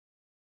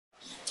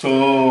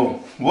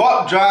So,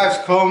 what drives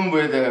come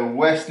with a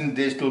Western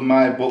Digital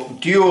Mybook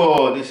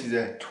DUO? This is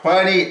a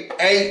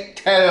 28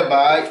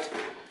 terabyte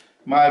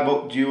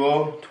Mybook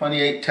DUO,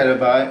 28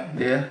 terabyte,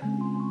 yeah.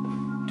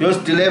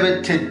 Just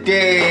delivered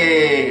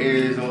today.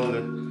 Here's all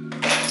the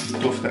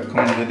stuff that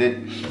comes with it.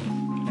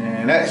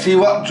 And let's see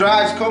what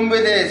drives come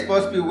with it. It's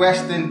supposed to be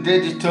Western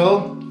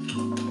Digital.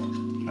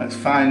 Let's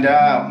find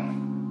out.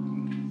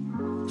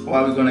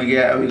 What are we gonna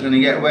get? Are we gonna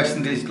get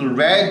Western Digital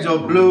reds or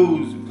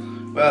blues?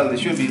 Well, they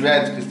should be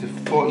reds because they're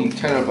 14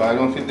 terabyte. I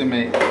don't think they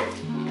make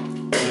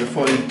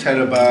 14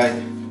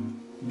 terabyte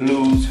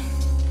blues.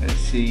 Let's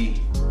see.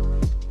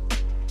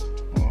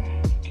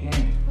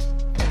 Okay.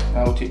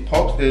 Out it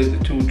pops. There's the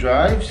two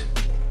drives.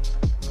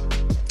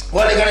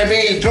 What are they gonna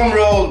be? Drum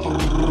roll.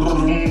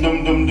 Dum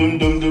dum dum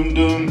dum dum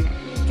dum.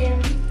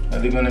 Are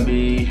they gonna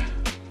be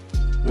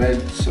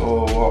reds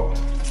or what?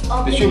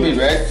 They should be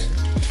reds.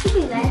 Should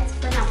be reds,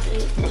 but not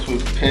blue. That's what we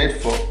paid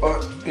for.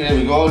 Here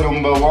we go.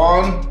 Number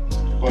one.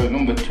 Or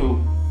number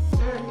two.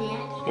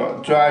 It's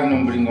got drive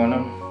numbering on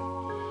them.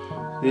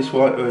 This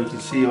one, you can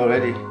see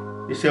already.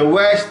 It's a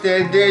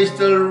Western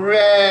Digital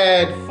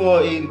red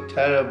 14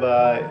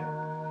 terabyte.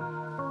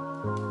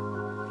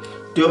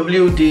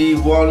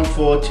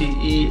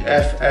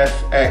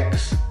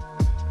 WD140EFFX.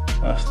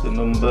 That's the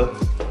number.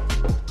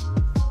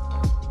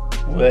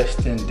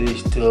 Western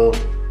Digital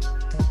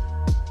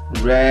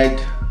red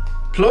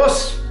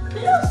plus.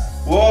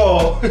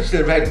 Whoa, it's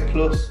a red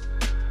plus.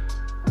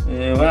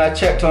 When I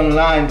checked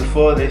online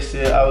before this,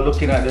 I was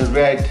looking at the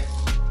red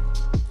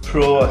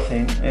Pro, I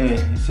think. Anyway,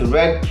 it's a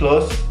red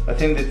plus. I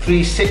think they're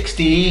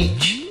 360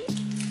 each.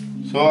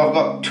 So I've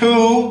got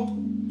two.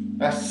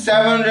 That's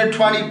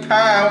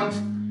 £720,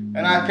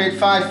 and I paid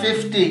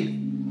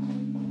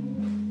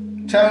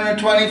 £550.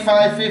 720,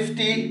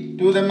 £550.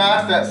 Do the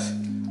math. That's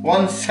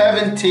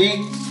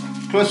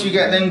 £170. Plus you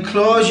get the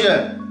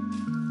enclosure.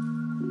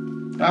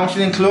 How much is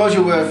the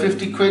enclosure worth?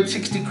 50 quid,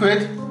 60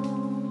 quid?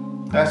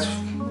 That's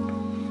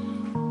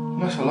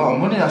a lot of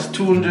money. That's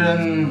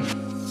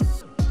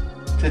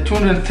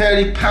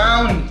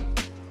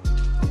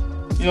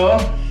 £230. You know,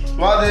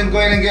 rather than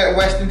going and get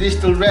Western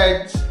Digital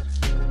reds,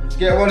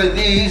 get one of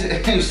these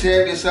and you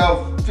save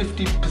yourself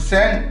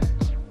 50%.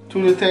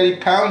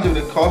 £230 it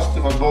would cost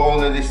if I bought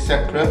all of this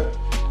separate.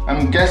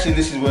 I'm guessing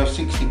this is worth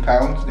 £60,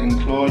 the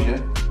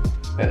enclosure,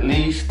 at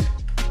least.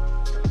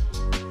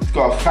 It's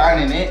got a fan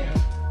in it.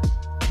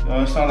 You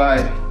know, it's not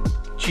like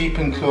cheap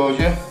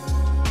enclosure.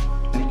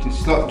 You can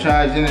slot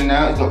drives in and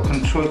out. It's got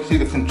control. You can see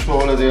the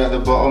controller there at the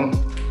bottom.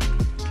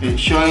 It's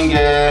showing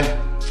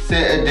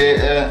SATA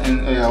data,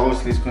 and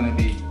obviously it's going to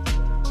be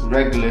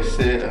regular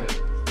SATA.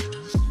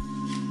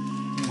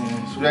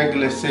 Yeah, it's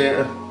regular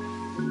SATA.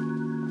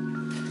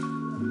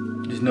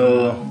 There's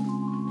no.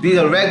 These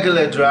are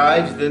regular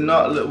drives. They're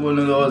not one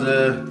of those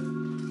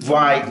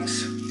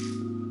whites.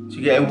 So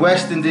you get a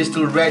Western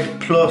Digital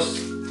Red Plus.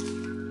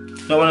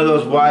 Not one of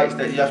those whites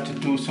that you have to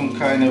do some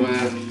kind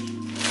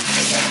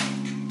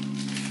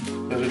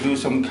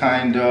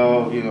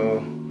of you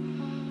know,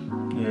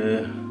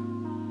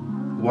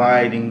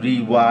 wiring,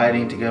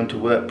 rewiring to get them to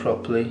work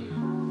properly.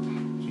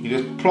 So you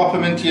just plop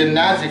them into your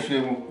NAS if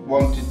you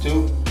wanted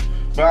to.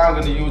 But I'm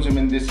going to use them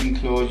in this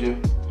enclosure.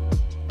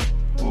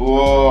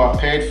 Whoa, I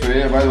paid for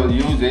it, I might as well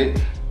use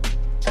it.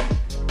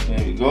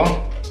 There we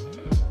go.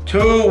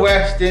 Two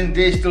Western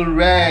Digital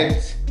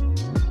Reds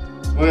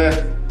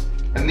worth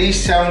at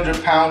least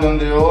 £700 on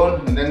their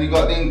own. And then you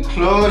got the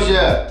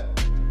enclosure.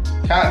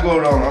 Can't go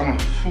wrong.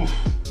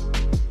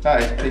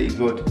 That is pretty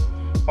good.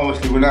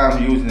 Obviously when I'm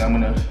using it, I'm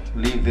going to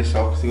leave this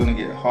off because they're going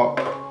to get hot.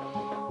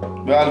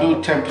 But I'll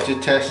do temperature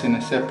tests in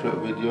a separate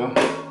video.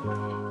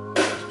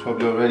 It's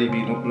probably already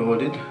been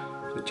uploaded.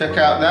 So check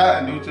out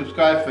that and do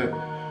subscribe for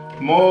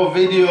more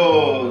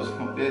videos.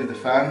 Oh, there's the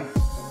fan.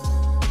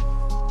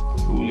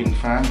 Cooling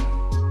fan.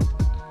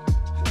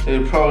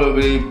 It'll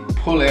probably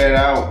pull air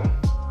out.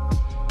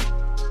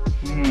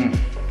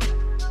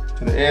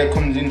 So the air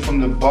comes in from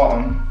the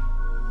bottom.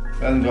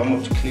 It hasn't got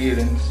much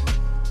clearance.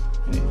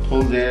 And it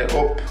pulls air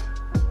up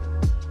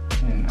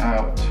and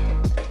out.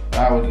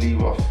 I would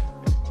leave off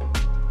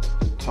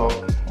the top,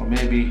 or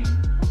maybe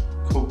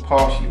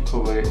partially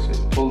cover it so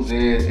it pulls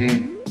air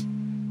in.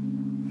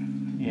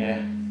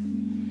 Yeah.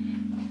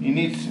 You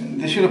need.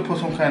 They should have put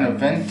some kind of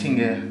venting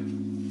here,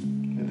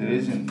 but there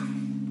isn't.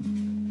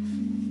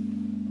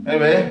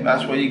 Anyway,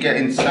 that's what you get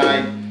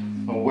inside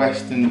a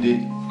Western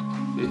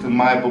Digital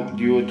Mybook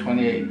DUO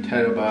 28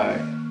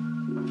 terabyte.